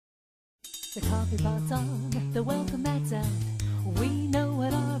The coffee pot's on, the welcome mat's out. We know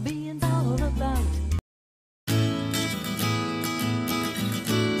what our being's all about.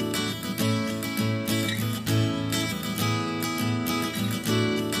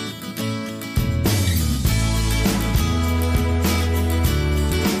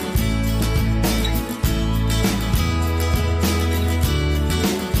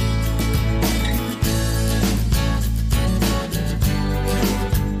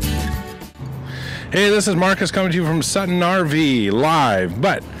 Hey, this is Marcus coming to you from Sutton RV live,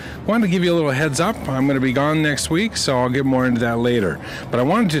 but wanted to give you a little heads up. I'm going to be gone next week, so I'll get more into that later. But I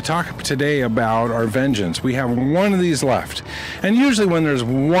wanted to talk today about our Vengeance. We have one of these left, and usually when there's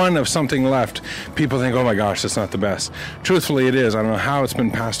one of something left, people think, oh my gosh, that's not the best. Truthfully, it is. I don't know how it's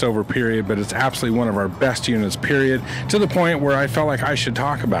been passed over, period, but it's absolutely one of our best units, period, to the point where I felt like I should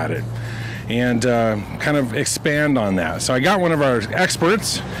talk about it and kind of expand on that. So I got one of our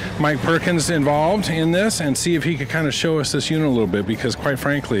experts, Mike Perkins, involved in this and see if he could kind of show us this unit a little bit, because quite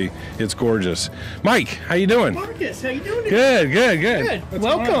frankly, it's gorgeous. Mike, how you doing? Marcus, how you doing today? Good.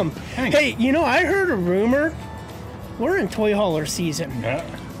 Welcome. Hey, you know, I heard a rumor. We're in toy hauler season. Yeah.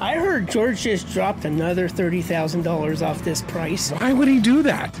 I heard George just dropped another $30,000 off this price. Why would he do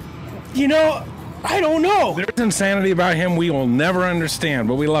that? You know, I don't know. There's insanity about him we will never understand,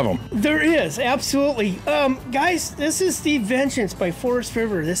 but we love him. There is, absolutely. Guys, this is the Vengeance by Forest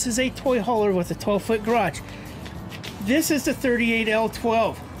River. This is a toy hauler with a 12-foot garage. This is the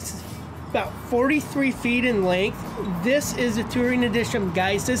 38L12. It's about 43 feet in length. This is a touring edition,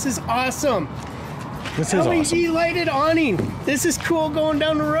 guys. This is awesome. This is LED awesome. lighted awning. This is cool going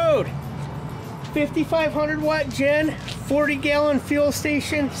down the road. 5,500 watt gen, 40-gallon fuel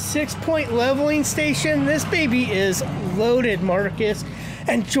station, 6-point leveling station. This baby is loaded, Marcus.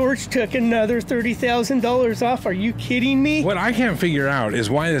 And George took another $30,000 off. Are you kidding me? What I can't figure out is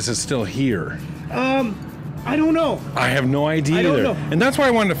why this is still here. I don't know. I have no idea I don't either. know. And that's why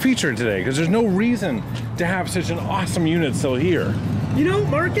I wanted to feature it today, because there's no reason to have such an awesome unit still here. You know,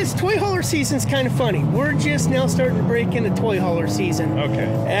 Marcus, toy hauler season's kind of funny. We're just now starting to break into toy hauler season. Okay.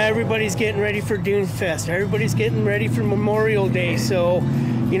 Everybody's getting ready for Dune Fest. Everybody's getting ready for Memorial Day. So,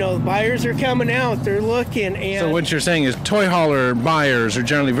 you know, buyers are coming out. They're looking. And So what you're saying is toy hauler buyers are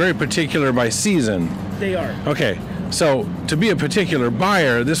generally very particular by season. they are. Okay. So to be a particular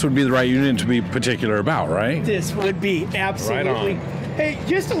buyer, this would be the right unit to be particular about, right? This would be absolutely. Right on. Hey,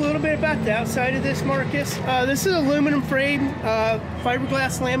 just a little bit about the outside of this, Marcus. This is aluminum frame,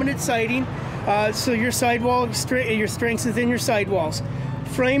 fiberglass laminate siding. So your sidewall, your strengths within your sidewalls.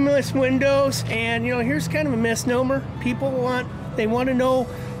 Frameless windows, and you know, here's kind of a misnomer. People want to know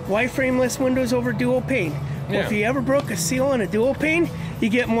why frameless windows over dual pane. Well, Yeah. if you ever broke a seal on a dual pane, you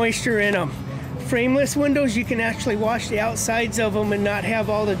get moisture in them. Frameless windows, you can actually wash the outsides of them and not have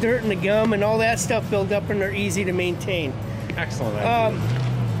all the dirt and the gum and all that stuff build up, and they're easy to maintain. Excellent.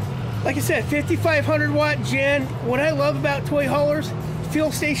 Like I said, 5,500 watt gen. What I love about toy haulers,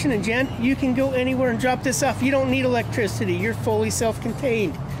 fuel station and gen, you can go anywhere and drop this off. You don't need electricity. You're fully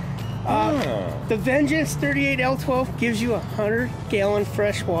self-contained. The Vengeance 38L12 gives you 100-gallon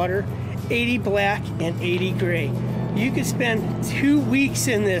fresh water, 80 black and 80 gray. You could spend 2 weeks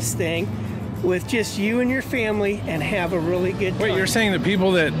in this thing with just you and your family and have a really good time. Wait, you're saying that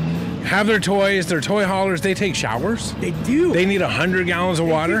people that have their toys, their toy haulers, they take showers? They do. They need 100 gallons of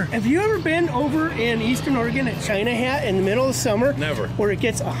water? Have you ever been over in Eastern Oregon at China Hat in the middle of summer? Never. Where it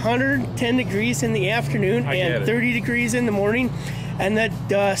gets 110 degrees in the afternoon and 30 degrees in the morning, and the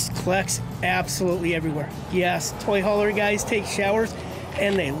dust collects absolutely everywhere. Yes, toy hauler guys take showers,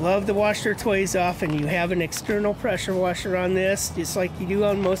 and they love to wash their toys off, and you have an external pressure washer on this, just like you do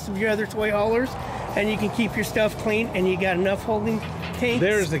on most of your other toy haulers, and you can keep your stuff clean, and you got enough holding tanks.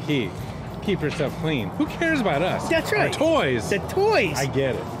 There's the key. Keep your stuff clean. Who cares about us? That's right. Our toys. The toys. I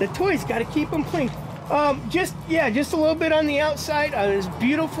get it. The toys, got to keep them clean. Just a little bit on the outside. It's a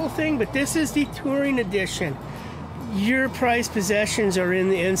beautiful thing, but this is the touring edition. Your prized possessions are in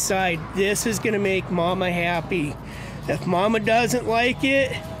the inside. This is going to make Mama happy. If Mama doesn't like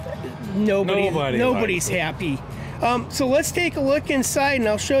it, nobody's happy. So let's take a look inside, and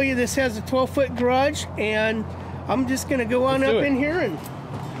I'll show you. This has a 12-foot garage, and I'm just going to go on up in here. And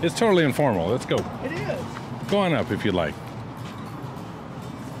it's totally informal. Let's go. it is. Go on up if you'd like.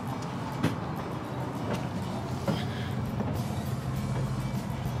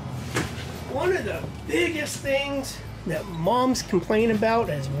 One of the biggest things that moms complain about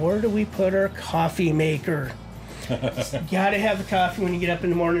is, where do we put our coffee maker? You gotta have the coffee when you get up in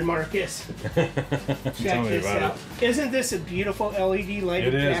the morning, Marcus. Check this out. Isn't this a beautiful LED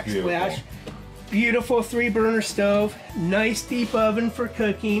lighted backsplash? Beautiful 3-burner stove, nice deep oven for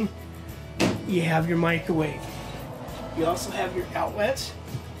cooking. You have your microwave. You also have your outlets.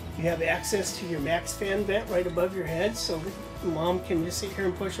 You have access to your max fan vent right above your head, so mom can just sit here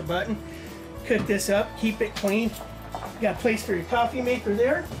and push a button, cook this up, keep it clean. You got a place for your coffee maker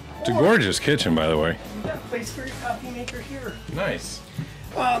there. It's a gorgeous kitchen, by the way. You got a place for your coffee maker here. Nice.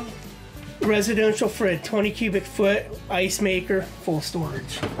 Residential fridge, 20 cubic foot, ice maker, full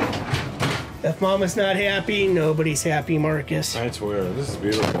storage. If mama's not happy, nobody's happy, Marcus. I swear, this is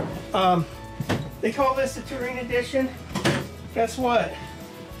beautiful. They call this the Touring Edition. Guess what?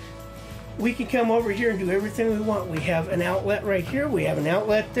 We can come over here and do everything we want. We have an outlet right here. We have an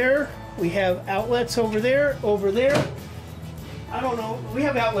outlet there. We have outlets over there, over there. I don't know. We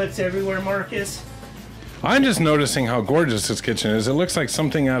have outlets everywhere, Marcus. I'm just noticing how gorgeous this kitchen is. It looks like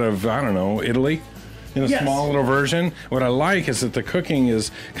something out of, I don't know, Italy in a Yes. small little version. What I like is that the cooking is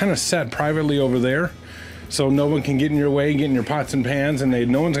kind of set privately over there, so no one can get in your way, get in your pots and pans, and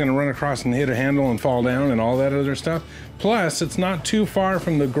no one's going to run across and hit a handle and fall down and all that other stuff. Plus, it's not too far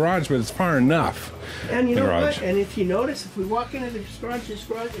from the garage, but it's far enough. And you The know garage. what? And if you notice, if we walk into this garage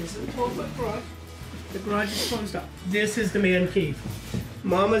is a 12-foot garage. The garage is closed up. This is the man cave.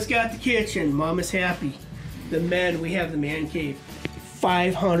 Mama's got the kitchen. Mama's happy. The men, we have the man cave.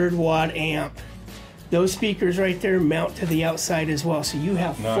 500 watt amp. Those speakers right there mount to the outside as well. So you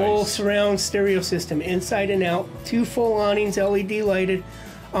have full Nice. surround stereo system inside and out. 2 full awnings, LED lighted,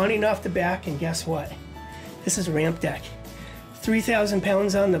 awning off the back. And guess what? This is a ramp deck. 3,000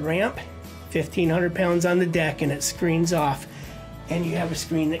 pounds on the ramp, 1,500 pounds on the deck, and it screens off. And you have a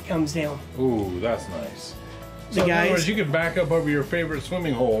screen that comes down. Ooh, that's nice. The So in other guys- words, you could back up over your favorite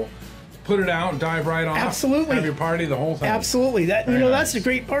swimming hole, put it out, dive right off. Absolutely. Have your party, the whole thing. Absolutely. That Very that's nice. the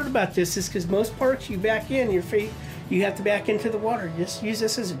great part about this is because most parks you back in, you have to back into the water. Just use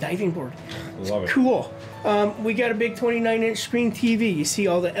this as a diving board. Love it. Cool. We got a big 29-inch screen TV. You see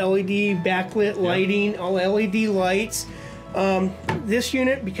all the LED backlit lighting, all LED lights. This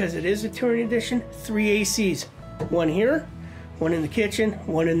unit, because it is a Touring Edition, 3 ACs. One here, one in the kitchen,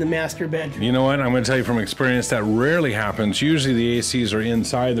 one in the master bedroom. You know what? I'm going to tell you from experience that rarely happens. Usually the ACs are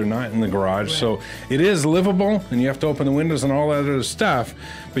inside, they're not in the garage. So it is livable, and you have to open the windows and all that other stuff,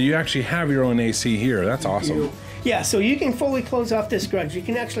 but you actually have your own AC here. That's awesome. Yeah, so you can fully close off this garage. You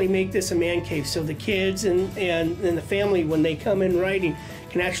can actually make this a man cave, so the kids and the family, when they come in riding,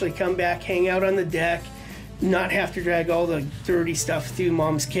 can actually come back, hang out on the deck, not have to drag all the dirty stuff through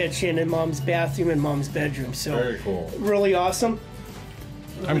mom's kitchen and mom's bathroom and mom's bedroom. So Very cool. really awesome.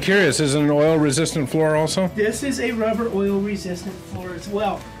 I'm curious, is it an oil-resistant floor also? This is a rubber oil resistant floor as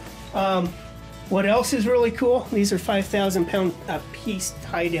well. What else is really cool? These are 5,000 pound piece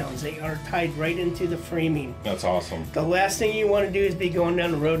tie downs. They are tied right into the framing. That's awesome. The last thing you want to do is be going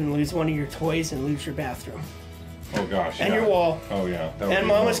down the road and lose one of your toys and lose your bathroom. Oh gosh. And yeah. your wall. Oh yeah. That would And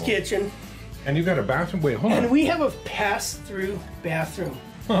be mama's horrible. kitchen. And you got a bathroom? Wait, hold on. And we have a pass-through bathroom.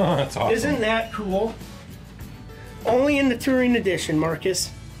 Oh, that's awesome. Isn't that cool? Only in the Touring Edition,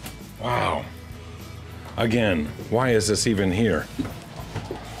 Marcus. Wow. Again, why is this even here?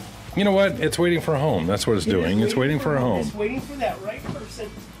 You know what? It's waiting for a home. That's what it's doing. It's waiting for a home. It's waiting for that right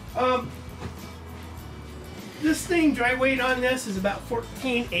person. This thing, dry weight on this is about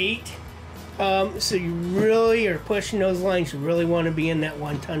 14.8. So you really are pushing those lines. You really want to be in that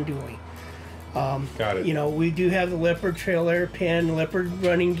 1-ton dually. Got it. You know, we do have the Leopard trailer pin, Leopard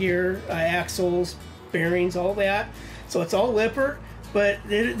running gear, axles, bearings, all that. So it's all Leopard, but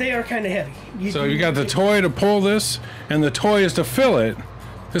they are kind of heavy. So you got the toy to pull this, and the toy is to fill it.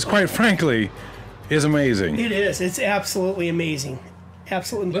 This, quite frankly, is amazing. It is. It's absolutely amazing.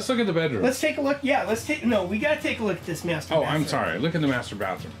 Absolutely. Let's look at the bedroom. Let's take a look. Yeah, let's take. No, we got to take a look at this master. Oh, bathroom. I'm sorry. Look at the master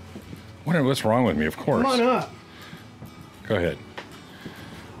bathroom. What's wrong with me? Of course. Come on up. Go ahead.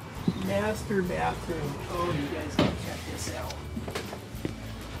 Master bathroom. Oh, you guys gotta check this out.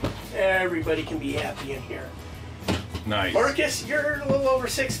 Everybody can be happy in here. Nice. Marcus, you're a little over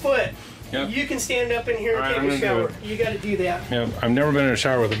 6 foot. Yep. You can stand up in here and All right, I'm take a gonna do shower. it. You got to do that. Yeah, I've never been in a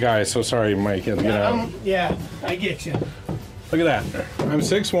shower with a guy, so sorry, Mike. You have to get out. Yeah, I get you. Look at that. I'm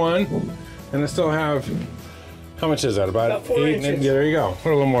 6'1", and I still have, how much is that? About 4 8 inches. Yeah, there you go.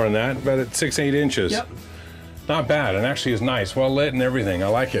 Put a little more than that, but it's 6-8 inches. Yep. Not bad, and actually is nice, well lit and everything. I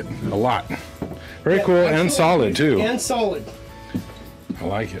like it a lot. Very cool and Absolutely. solid too. And solid. I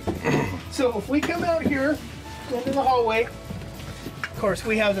like it. So if we come out here into the hallway, of course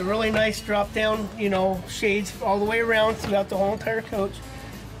we have the really nice drop down, shades all the way around throughout the whole entire coach.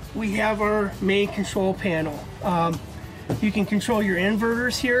 We have our main control panel. You can control your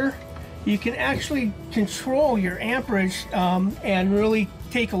inverters here. You can actually control your amperage and really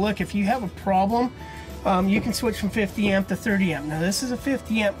take a look. If you have a problem, You can switch from 50 amp to 30 amp. Now this is a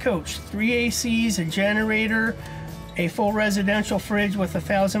 50 amp coach. 3 ACs, a generator, a full residential fridge with a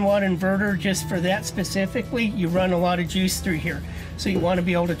 1,000-watt inverter just for that specifically. You run a lot of juice through here. So you want to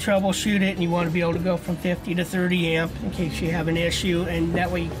be able to troubleshoot it, and you want to be able to go from 50 to 30 amp in case you have an issue, and that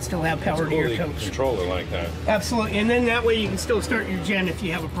way you can still have power to your coach. Control it like that. Absolutely, and then that way you can still start your gen if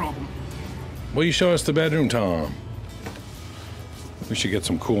you have a problem. Will you show us the bedroom, Tom? We should get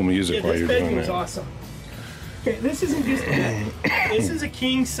some cool music while you're doing that. This bedroom's awesome. Okay, this isn't just a bed. This is a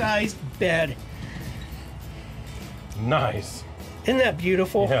king-sized bed. Nice. Isn't that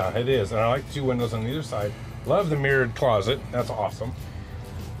beautiful? Yeah, it is. And I like the 2 windows on either side. Love the mirrored closet. That's awesome.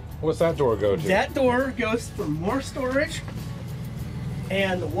 What's that door go to? That door goes for more storage.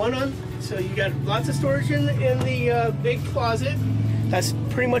 And the one on, so you got lots of storage in the big closet. That's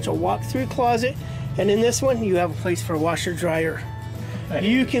pretty much a walk-through closet. And in this one, you have a place for a washer dryer. Nice.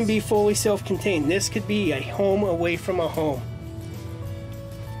 You can be fully self-contained. This could be a home away from a home.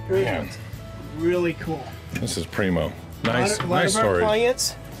 Really cool. This is primo. Nice, a lot nice of our storage.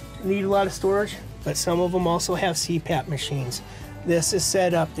 clients need a lot of storage, but some of them also have CPAP machines. This is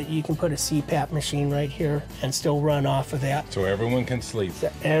set up that you can put a CPAP machine right here and still run off of that. So everyone can sleep. So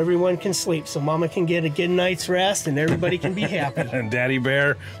everyone can sleep. So mama can get a good night's rest and everybody can be happy. And Daddy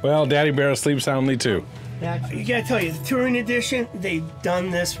Bear, well, Daddy Bear sleeps soundly too. You gotta tell you, the Touring Edition, they've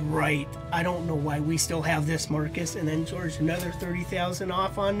done this right. I don't know why we still have this, Marcus. And then George, another 30,000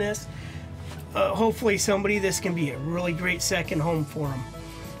 off on this. Hopefully somebody, this can be a really great second home for them.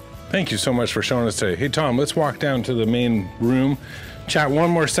 Thank you so much for showing us today. Hey Tom, let's walk down to the main room, chat one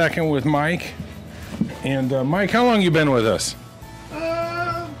more second with Mike. And Mike, how long you been with us?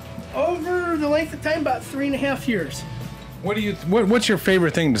 Over the length of time, about 3.5 years. What's your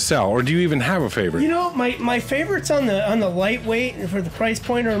favorite thing to sell, or do you even have a favorite? You know, my favorites on the lightweight and for the price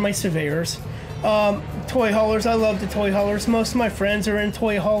point are my surveyors. Toy haulers, I love the toy haulers. Most of my friends are in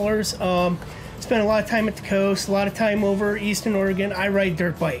toy haulers. Spend a lot of time at the coast, a lot of time over Eastern Oregon. I ride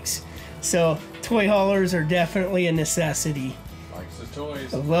dirt bikes, so toy haulers are definitely a necessity. Likes the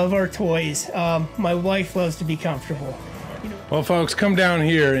toys. I love our toys. My wife loves to be comfortable. Well, folks, come down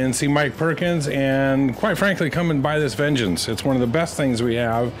here and see Mike Perkins, and quite frankly, come and buy this Vengeance. It's one of the best things we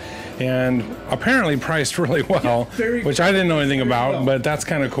have, and apparently priced really well, which I didn't know anything about, but that's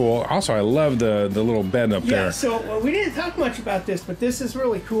kind of cool. Also, I love the little bed up there. Yeah, so we didn't talk much about this, but this is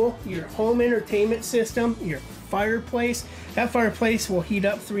really cool. Your home entertainment system, your fireplace. That fireplace will heat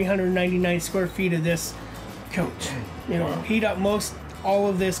up 399 square feet of this coach. You know, heat up all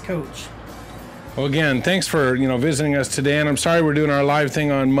of this coach. Well, again, thanks for visiting us today, and I'm sorry we're doing our live thing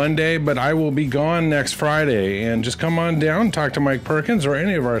on Monday, but I will be gone next Friday, and just come on down, talk to Mike Perkins or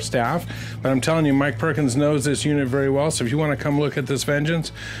any of our staff. But I'm telling you, Mike Perkins knows this unit very well, so if you want to come look at this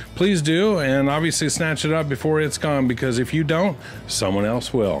Vengeance, please do, and obviously snatch it up before it's gone, because if you don't, someone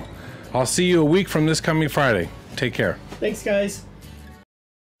else will. I'll see you a week from this coming Friday. Take care. Thanks, guys.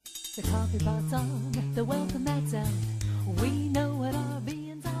 The coffee pot's on, the welcome mat's out. We know what our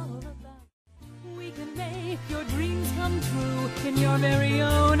being's all about. We can make your dreams come true in your very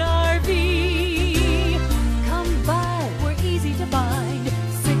own